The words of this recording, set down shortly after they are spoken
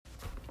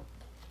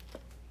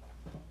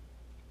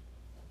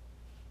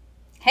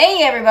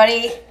Hey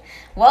everybody,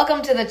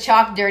 welcome to the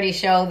Chalk Dirty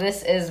Show.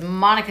 This is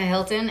Monica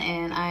Hilton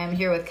and I am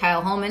here with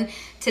Kyle Holman.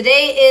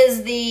 Today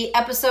is the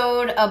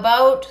episode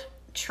about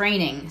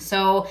training.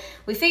 So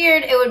we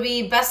figured it would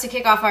be best to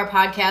kick off our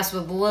podcast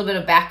with a little bit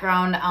of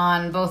background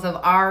on both of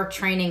our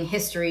training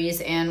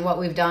histories and what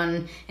we've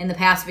done in the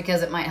past,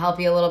 because it might help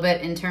you a little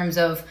bit in terms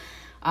of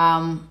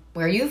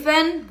where you've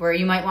been, where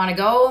you might want to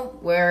go,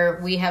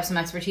 where we have some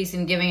expertise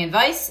in giving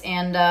advice.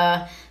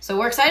 And so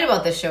we're excited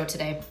about this show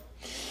today.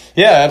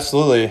 Yeah,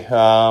 absolutely.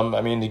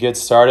 To get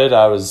started,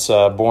 I was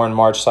born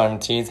March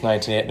 17th,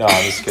 1980. No,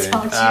 I'm just kidding.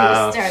 Don't you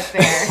start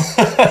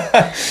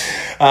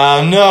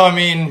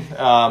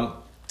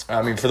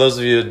there. For those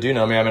of you that do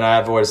know me,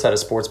 I've always had a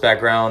sports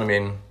background.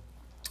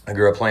 I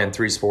grew up playing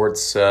three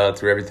sports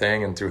through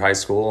everything and through high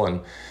school,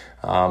 and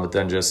but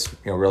then just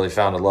really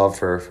found a love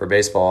for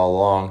baseball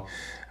all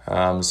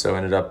along. So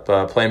ended up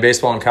playing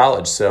baseball in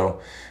college.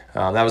 So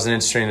that was an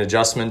interesting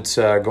adjustment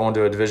going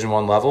to a Division I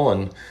level,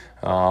 and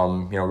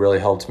really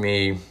helped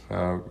me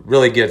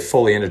really get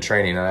fully into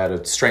training. I had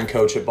a strength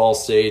coach at Ball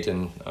State,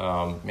 and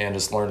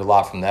just learned a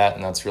lot from that.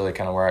 And that's really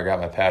kind of where I got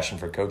my passion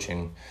for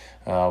coaching,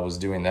 was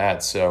doing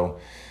that.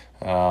 So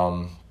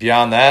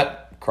beyond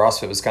that,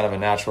 CrossFit was kind of a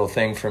natural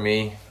thing for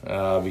me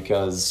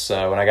because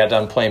when I got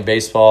done playing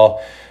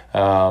baseball,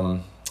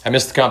 I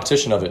missed the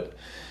competition of it.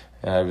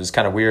 It was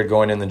kind of weird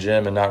going in the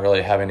gym and not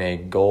really having a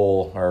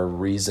goal or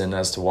reason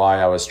as to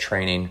why I was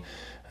training.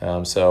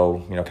 Kind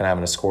of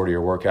having a score to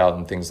your workout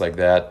and things like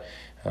that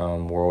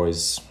were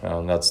always,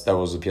 that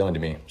was appealing to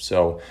me.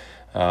 So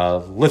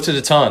lifted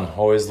a ton,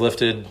 always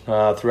lifted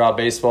throughout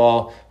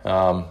baseball.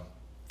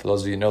 For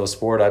those of you who know the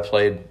sport, I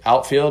played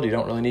outfield. You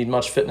don't really need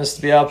much fitness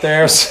to be out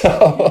there.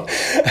 So,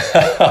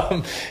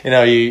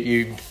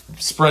 you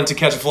sprint to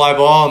catch a fly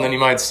ball, and then you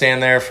might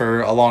stand there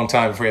for a long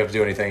time before you have to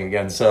do anything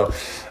again. So,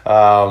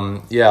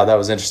 that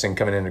was interesting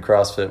coming into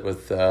CrossFit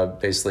with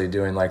basically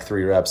doing like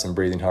 3 reps and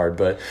breathing hard.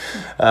 But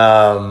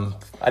I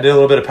did a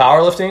little bit of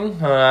powerlifting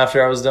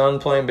after I was done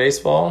playing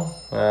baseball.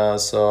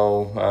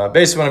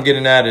 Basically what I'm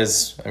getting at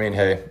is,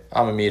 hey,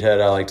 I'm a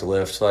meathead. I like to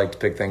lift. I like to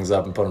pick things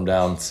up and put them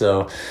down.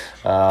 So,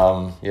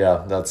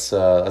 that's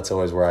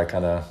always where I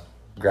kind of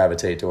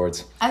gravitate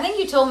towards. I think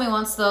you told me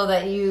once, though,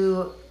 that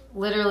you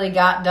literally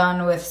got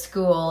done with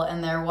school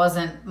and there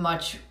wasn't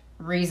much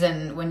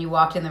reason when you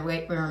walked in the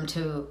weight room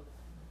to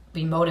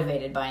be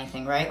motivated by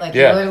anything, right?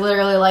 You were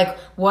literally like,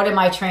 what am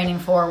I training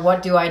for?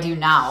 What do I do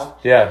now?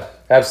 Yeah,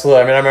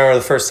 absolutely. I remember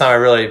the first time I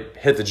really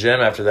hit the gym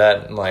after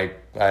that, and I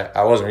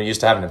wasn't really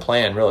used to having a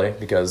plan, really,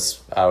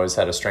 because I always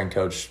had a strength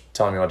coach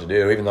telling me what to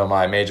do. Even though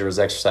my major was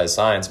exercise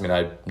science,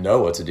 I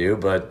know what to do,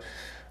 but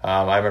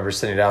I remember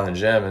sitting down in the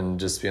gym and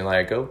just being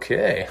like,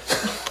 okay,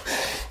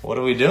 what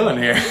are we doing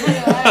here?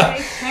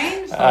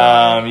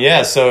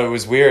 So it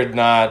was weird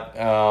not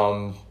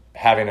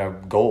having a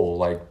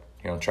goal,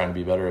 trying to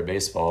be better at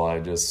baseball. I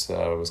just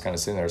was kind of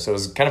sitting there. So it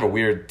was kind of a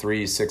weird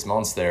 3-6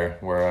 months there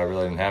where I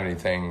really didn't have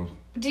anything.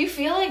 Do you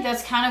feel like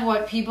that's kind of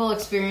what people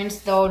experience,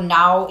 though,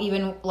 now,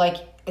 even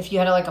if you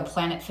had a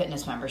Planet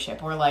Fitness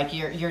membership or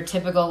your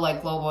typical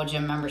Globo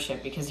Gym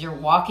membership, because you're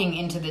walking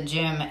into the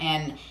gym,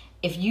 and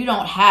if you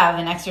don't have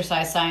an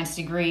exercise science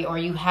degree or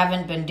you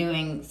haven't been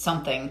doing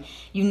something,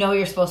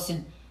 you're supposed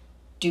to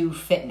do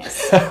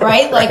fitness,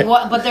 right? Right.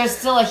 But there's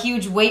still a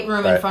huge weight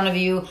room right. in front of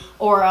you,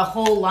 or a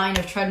whole line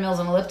of treadmills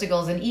and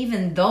ellipticals, and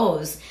even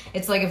those,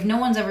 it's if no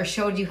one's ever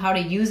showed you how to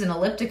use an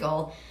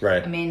elliptical,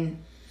 right?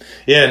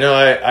 Yeah, no,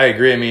 I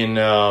agree.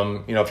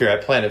 If you're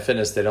at Planet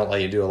Fitness, they don't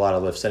let you do a lot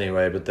of lifts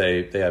anyway, but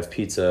they have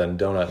pizza and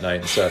donut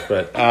night and stuff.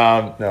 But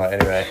I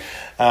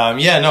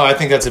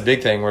think that's a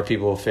big thing where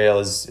people fail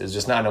is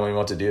just not knowing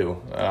what to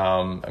do.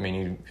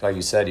 Like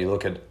you said, you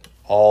look at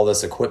all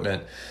this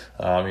equipment,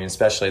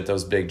 especially at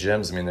those big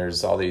gyms.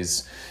 There's all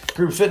these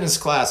group fitness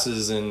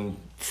classes and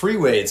free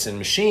weights and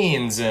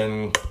machines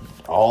and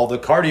all the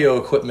cardio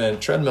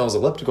equipment, treadmills,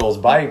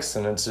 ellipticals, bikes,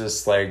 and it's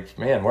just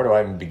man, where do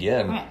I even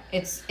begin? Right.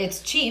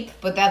 It's cheap,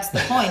 but that's the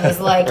point. Is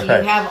right. You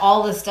have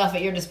all this stuff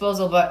at your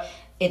disposal, but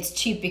it's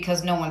cheap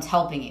because no one's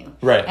helping you.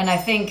 Right. And I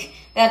think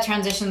that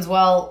transitions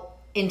well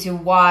into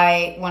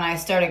why, when I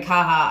started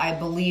Kaha, I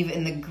believe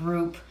in the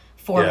group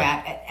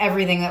format. Yeah.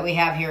 Everything that we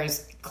have here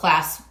is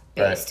class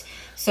based. Right.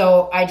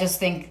 So I just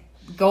think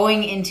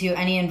going into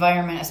any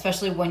environment,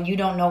 especially when you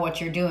don't know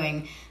what you're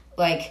doing,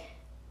 I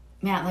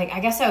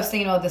guess I was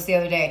thinking about this the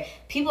other day.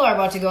 People are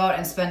about to go out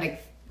and spend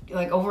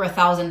over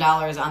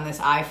 $1,000 on this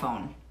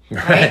iPhone,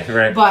 right?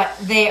 Right. But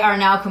they are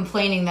now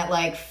complaining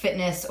that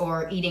fitness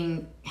or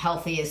eating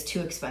healthy is too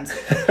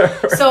expensive.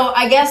 Right. So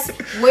I guess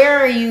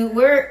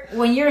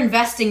when you're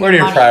investing, where do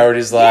your money,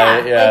 priorities lie?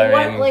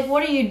 Yeah,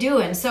 what are you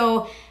doing?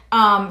 So.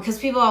 Because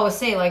people always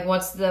say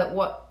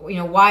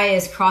why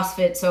is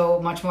CrossFit so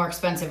much more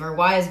expensive, or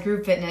why is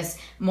group fitness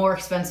more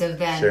expensive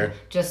than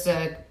just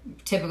a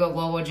typical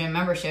Globo Gym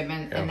membership?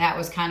 And that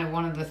was kind of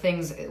one of the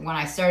things when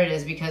I started,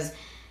 is because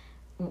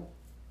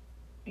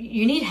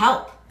you need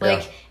help.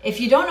 Like, if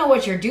you don't know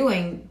what you're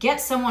doing, get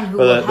someone who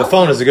Well, will the help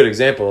phone you. is a good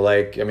example.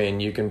 Like, I mean,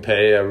 you can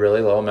pay a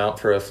really low amount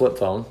for a flip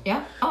phone.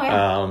 Yeah. Oh,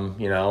 yeah.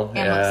 You know,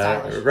 And look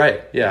stylish.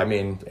 right? Yeah, I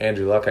mean,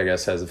 Andrew Luck, I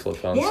guess, has a flip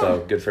phone, Yeah.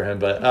 so good for him.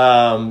 But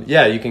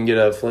yeah, you can get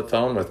a flip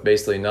phone with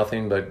basically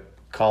nothing but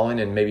calling,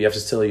 and maybe you have to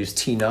still use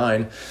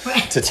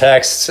T9 to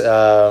text.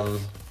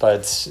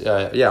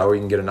 Yeah, or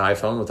you can get an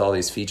iPhone with all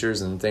these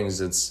features and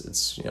things.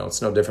 It's you know,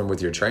 it's no different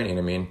with your training.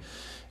 I mean,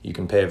 you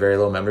can pay a very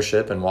low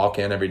membership and walk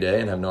in every day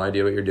and have no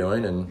idea what you're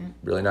doing and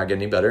really not get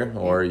any better.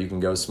 Or you can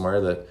go somewhere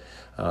that,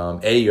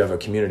 you have a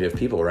community of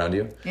people around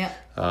you. Yeah.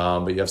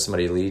 But you have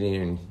somebody leading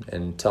you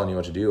and telling you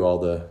what to do, all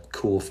the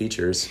cool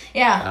features.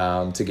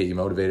 Yeah. To get you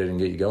motivated and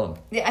get you going.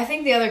 I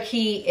think the other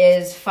key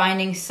is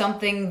finding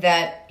something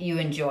that you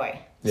enjoy.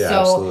 Yeah,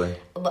 so, absolutely.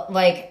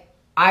 Like,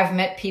 I've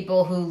met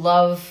people who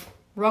love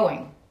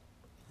rowing.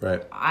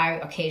 Right. I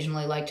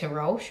occasionally like to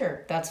row.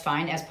 Sure, that's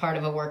fine as part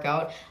of a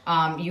workout.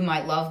 You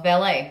might love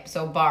ballet,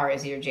 so bar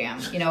is your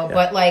jam, you know. Yeah.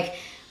 But like,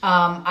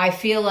 I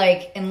feel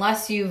like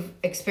unless you've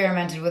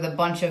experimented with a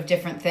bunch of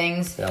different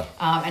things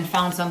and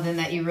found something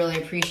that you really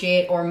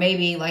appreciate, or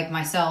maybe like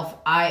myself,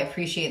 I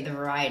appreciate the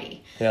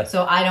variety. Yeah.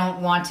 So I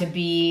don't want to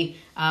be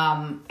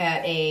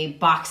at a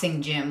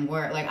boxing gym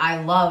where like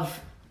I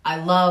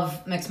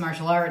love mixed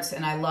martial arts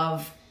and I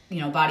love, you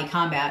know, body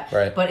combat.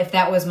 Right. But if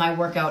that was my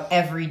workout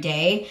every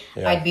day,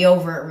 Yeah. I'd be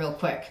over it real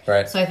quick.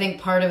 Right. So I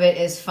think part of it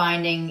is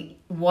finding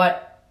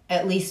what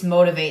at least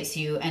motivates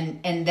you,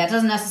 and that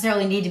doesn't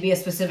necessarily need to be a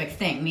specific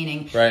thing,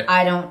 meaning Right.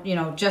 I don't, you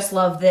know, just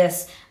love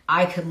this.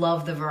 I could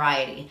love the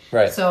variety.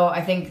 Right. So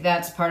I think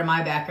that's part of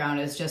my background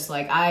is just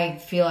like, I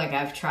feel like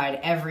I've tried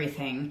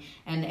everything,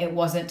 and it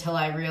wasn't till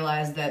I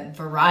realized that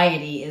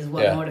variety is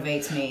what Yeah.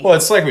 motivates me. Well,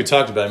 it's like we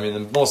talked about. I mean,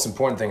 the most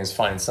important thing is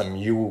finding something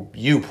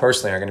you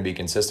personally are going to be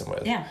consistent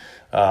with. Yeah.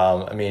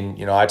 I mean,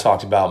 you know, I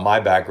talked about my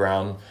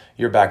background.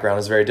 Your background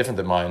is very different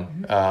than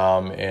mine.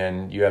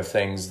 And you have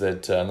things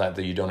that, not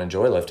that you don't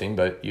enjoy lifting,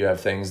 but you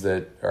have things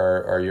that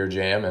are your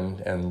jam,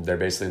 and they're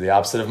basically the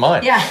opposite of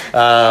mine.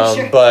 Yeah,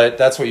 sure. But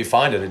that's what you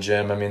find at a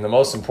gym. I mean, the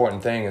most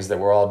important thing is that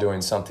we're all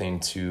doing something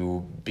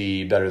to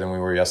be better than we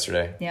were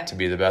yesterday, Yeah. to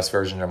be the best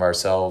version of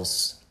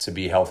ourselves, to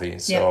be healthy.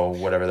 So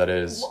whatever that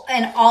is.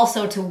 And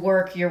also to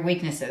work your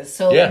weaknesses.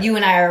 So Yeah. you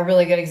and I are a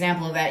really good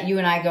example of that. You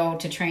and I go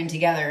to train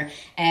together,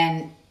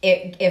 and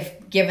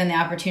if given the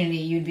opportunity,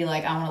 you'd be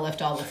like, I want to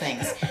lift all the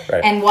things.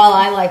 Right. And while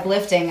I like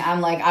lifting,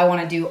 I'm like, I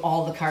want to do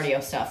all the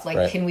cardio stuff. Like,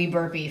 Right. can we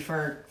burpee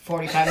for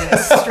 45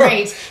 minutes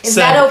straight? Is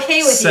that okay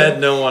with you?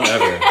 Said no one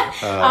ever,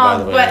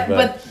 by the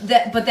way.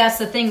 But that's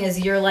the thing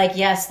is you're like,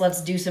 yes, let's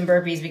do some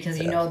burpees because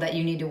you know that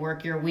you need to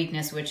work your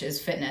weakness, which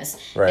is fitness.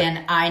 Right.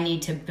 And I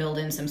need to build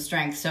in some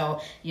strength. So,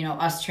 you know,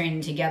 us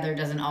training together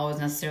doesn't always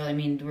necessarily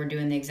mean we're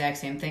doing the exact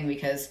same thing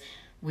because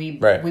we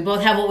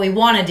both have what we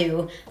want to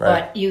do,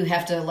 Right. but you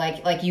have to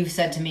like you've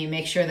said to me,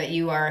 make sure that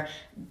you are,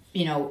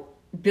 you know,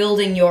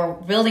 building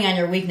on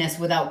your weakness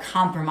without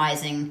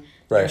compromising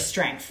your Right.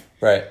 strength.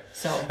 Right.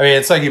 So I mean,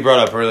 it's like you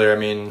brought up earlier. I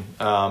mean,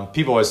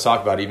 people always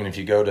talk about, even if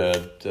you go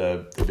to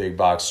the big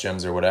box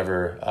gyms or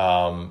whatever,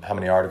 how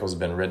many articles have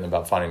been written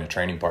about finding a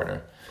training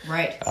partner.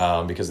 right.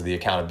 Because of the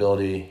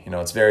accountability. You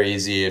know, it's very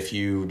easy if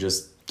you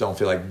just don't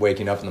feel like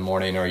waking up in the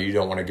morning, or you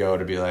don't want to go,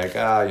 to be like,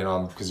 you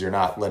know, because you're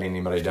not letting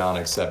anybody down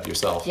except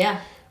yourself. Yeah.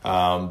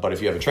 But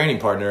if you have a training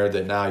partner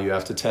that now you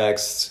have to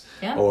text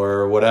Yeah.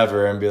 or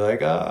whatever and be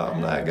like,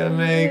 I'm not going to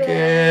make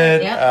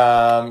it.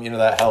 Yeah. You know,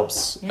 that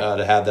helps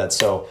to have that.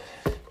 So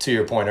to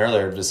your point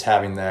earlier, just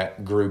having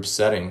that group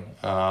setting.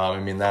 I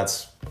mean,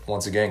 that's,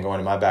 once again, going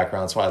to my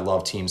background. That's why I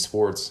love team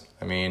sports.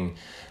 I mean,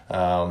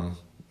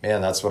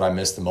 man, that's what I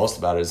miss the most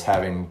about it, is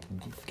having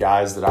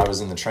guys that I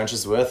was in the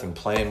trenches with and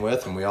playing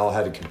with, and we all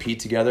had to compete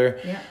together.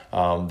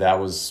 Yeah. That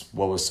was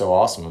what was so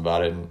awesome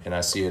about it, and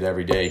I see it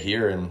every day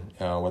here. And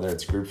whether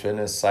it's group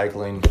fitness,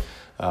 cycling,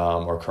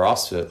 or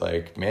CrossFit,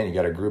 like, man, you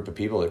got a group of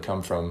people that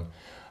come from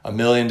a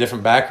million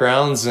different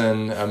backgrounds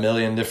and a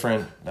million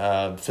different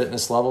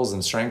fitness levels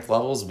and strength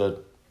levels,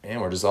 but man,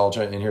 we're just all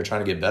in here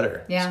trying to get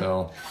better. Yeah.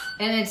 So,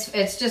 and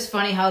it's just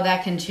funny how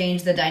that can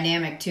change the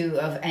dynamic too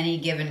of any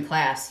given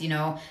class. You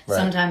know, Right.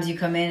 sometimes you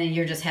come in and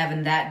you're just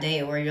having that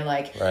day where you're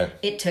like, Right.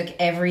 it took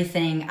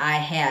everything I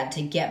had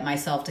to get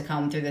myself to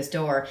come through this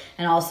door,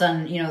 and all of a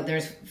sudden, you know,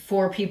 there's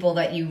 4 people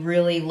that you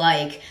really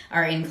like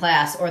are in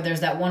class, or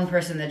there's that one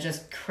person that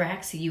just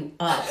cracks you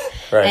up,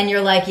 Right. and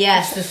you're like,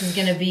 yes, this is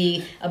going to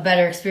be a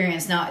better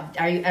experience. Now,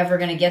 are you ever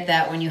going to get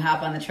that when you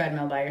hop on the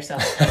treadmill by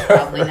yourself?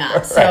 Probably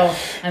not. So,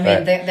 I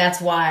mean, Right. that's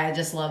why I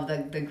just love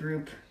the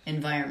group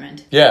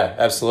environment. yeah,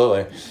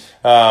 absolutely.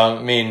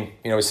 I mean,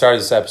 you know, we started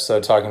this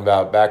episode talking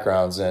about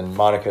backgrounds, and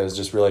Monica is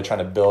just really trying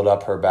to build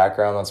up her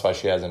background. That's why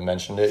she hasn't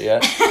mentioned it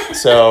yet.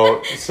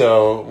 So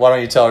why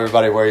don't you tell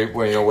everybody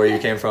where you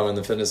came from in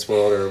the fitness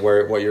world,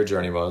 or what your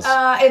journey was?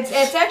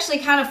 It's actually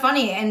kind of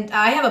funny, and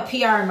I have a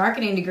PR and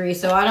marketing degree,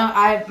 so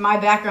my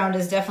background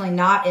is definitely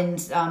not in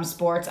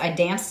sports. I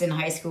danced in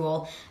high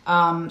school,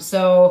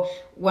 so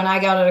when I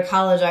got out of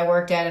college, I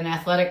worked at an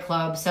athletic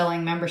club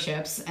selling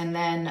memberships, and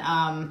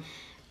then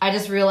I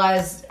just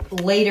realized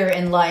later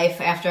in life,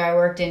 after I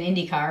worked in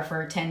IndyCar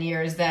for 10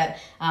 years, that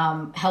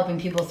helping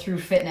people through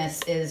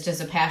fitness is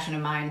just a passion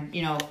of mine.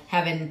 You know,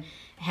 having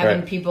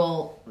Right.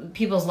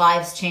 people's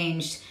lives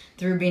changed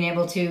through being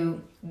able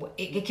to.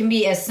 It can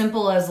be as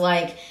simple as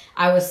like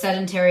I was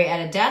sedentary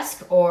at a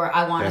desk, or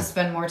I want to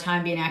spend more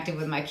time being active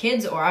with my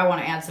kids, or I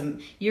want to add some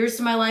years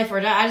to my life, or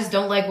I just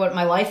don't like what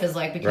my life is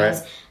like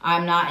because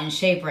I'm not in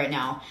shape right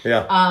now.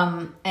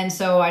 Yeah. And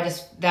so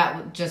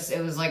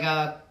it was like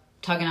a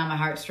tugging on my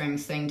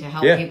heartstrings thing to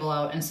help people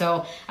out. And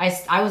so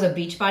I was a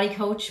Beachbody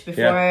coach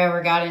before I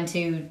ever got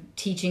into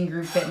teaching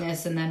group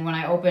fitness. And then when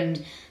I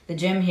opened the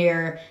gym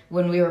here,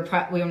 when we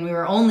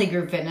were only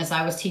group fitness,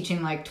 I was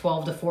teaching like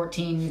 12 to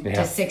 14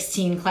 to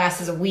 16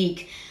 classes a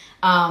week.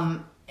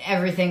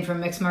 Everything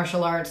from mixed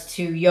martial arts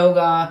to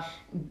yoga,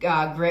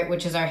 grit,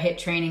 which is our HIIT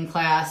training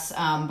class,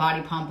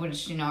 body pump,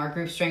 which, you know, our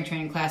group strength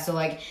training class. So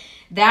like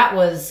that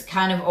was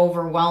kind of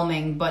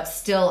overwhelming, but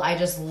still I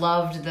just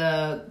loved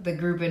the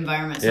group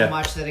environment so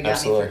much that it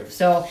got me through.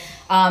 So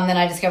then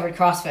I discovered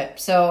CrossFit.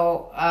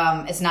 So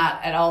it's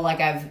not at all like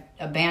I've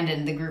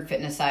abandoned the group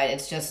fitness side.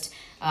 It's just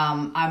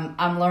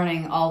I'm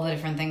learning all the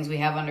different things we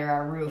have under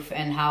our roof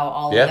and how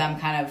all of them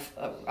kind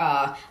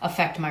of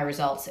affect my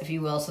results, if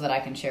you will, so that I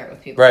can share it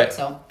with people. Right.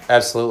 So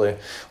absolutely.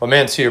 Well,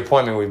 man, to your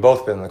point, I mean, we've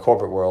both been in the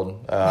corporate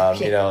world,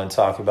 you know, and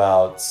talk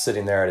about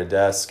sitting there at a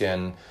desk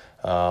and,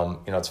 you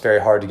know, it's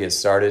very hard to get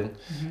started,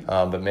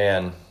 but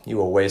man, you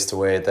will waste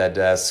away at that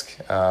desk.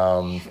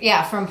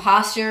 From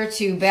posture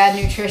to bad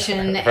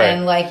nutrition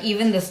and like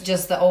even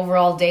just the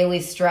overall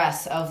daily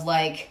stress of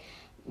like,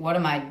 what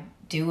am I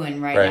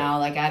doing right now?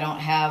 Like I don't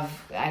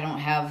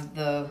have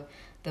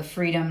the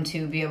freedom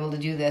to be able to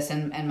do this,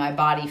 and my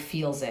body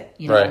feels it,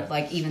 you know,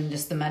 like even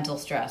just the mental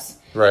stress.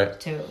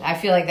 Too. I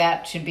feel like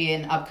that should be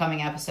an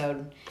upcoming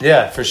episode.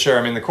 Yeah, for sure.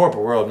 I mean, the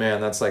corporate world,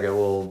 man, that's like a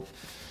little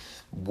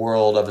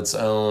world of its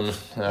own.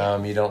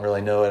 You don't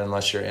really know it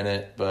unless you're in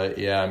it. But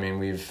yeah, I mean,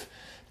 we've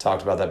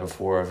talked about that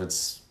before. If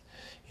it's,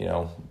 you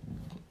know,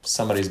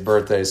 somebody's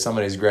birthday,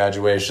 somebody's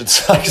graduation,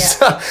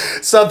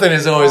 something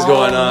is always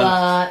going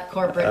on.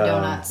 Corporate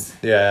donuts.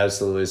 Yeah,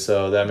 absolutely.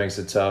 So that makes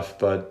it tough,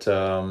 but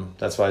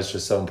that's why it's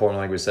just so important,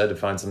 like we said, to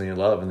find something you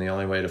love. And the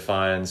only way to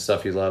find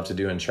stuff you love to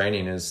do in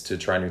training is to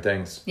try new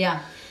things. Yeah.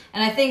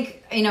 And I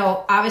think, you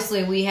know,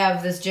 obviously we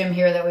have this gym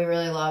here that we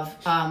really love,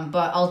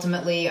 but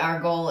ultimately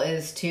our goal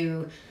is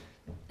to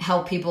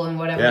help people in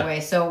whatever way.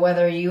 So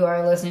whether you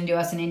are listening to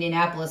us in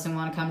Indianapolis and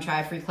want to come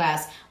try a free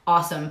class,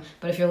 awesome.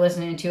 But if you're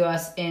listening to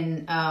us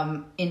in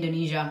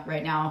Indonesia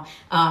right now,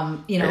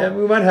 you know. Yeah,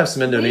 we might have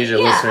some Indonesia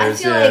listeners.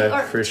 I feel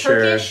like, or for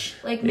Turkish,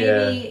 sure. Like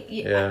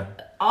maybe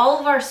all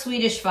of our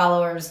Swedish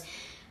followers,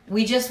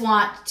 we just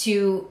want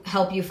to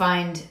help you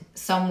find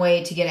some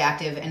way to get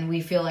active, and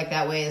we feel like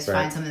that way is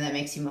find something that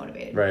makes you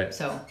motivated.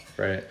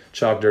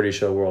 Chalk Dirty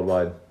Show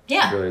worldwide.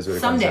 Yeah, really is what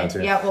it someday. Comes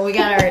down to. Yeah, well, we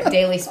got our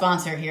daily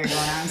sponsor here going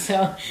on,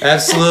 so.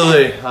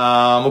 Absolutely.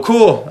 Well,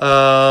 cool.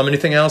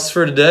 Anything else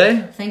for today?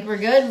 I think we're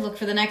good. Look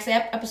for the next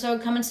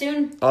episode coming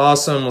soon.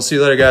 Awesome. We'll see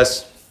you later,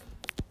 guys.